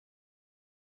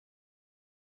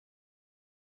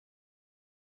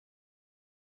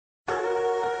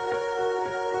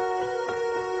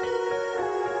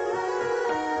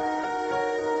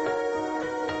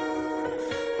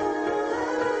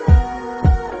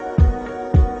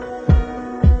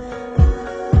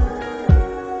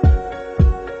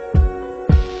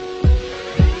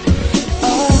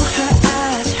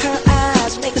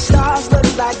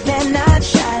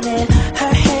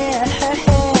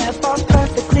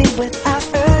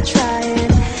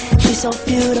so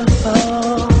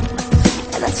beautiful,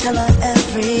 and I tell her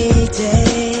every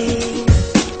day.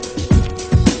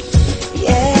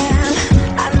 Yeah,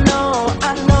 I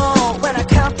know, when I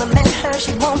compliment her,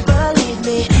 she won't believe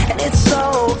me. And it's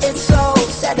so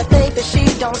sad to think that she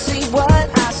don't see what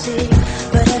I see.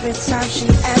 But every time she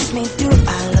asks me, do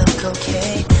I look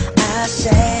okay, I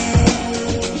say,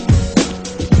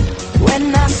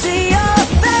 when I see your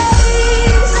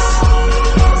face,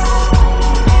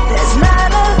 there's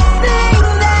not a thing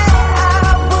that I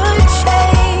would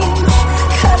change,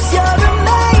 'cause you're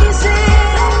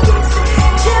amazing,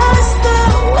 just the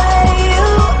way you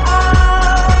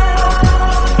are.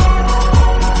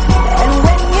 And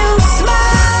when you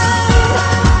smile,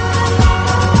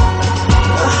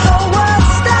 the whole world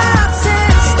stops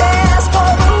and stares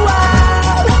for a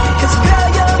while, 'cause girl,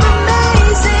 you're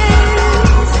amazing,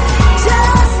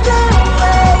 just the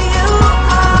way you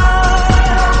are.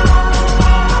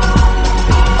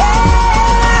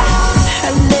 Yeah.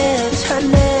 Her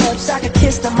lips, I could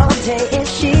kiss them all day if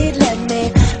she'd let me.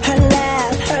 Her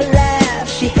laugh,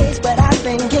 she hates, but I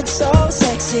think it's so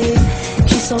sexy.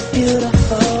 She's so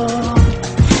beautiful,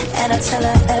 and I tell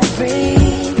her every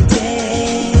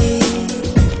day.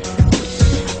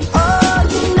 Oh,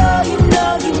 you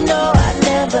know, I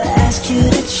never ask you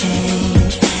to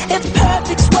change. If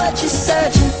perfect's what you're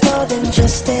searching for, then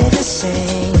just stay the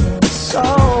same. So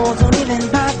don't even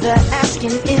bother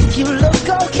asking if you look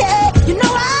okay. You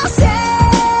know I'll say,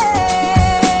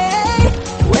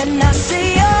 when I see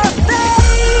your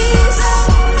face,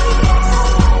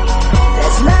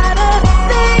 there's not a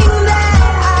thing that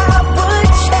I would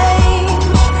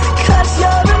change, 'cause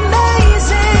you're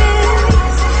amazing,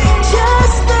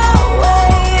 just the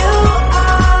way you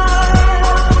are.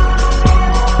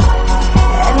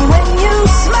 And when you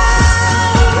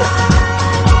smile,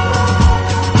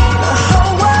 the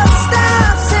whole world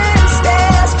stops and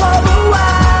stares for a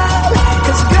while,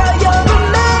 'cause girl, you're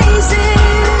amazing,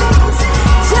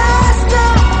 just the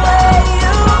way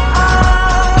you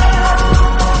are.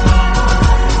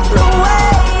 The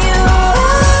way you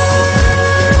are,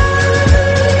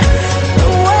 the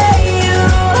way you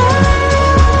are.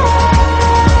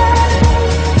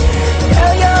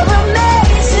 Girl, you're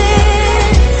amazing,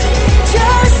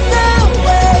 just the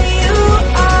way you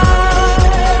are.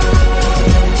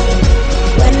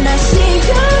 When I see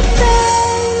your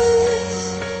face,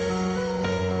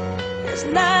 there's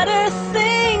not a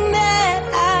thing that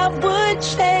I would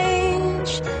change,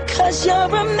 'cause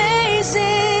you're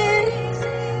amazing,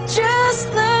 just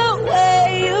the way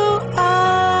you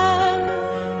are.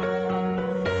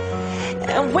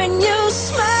 And when you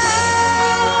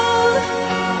smile,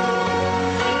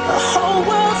 the whole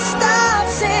world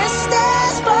stops and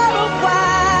stares for a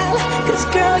while, 'cause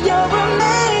girl, you're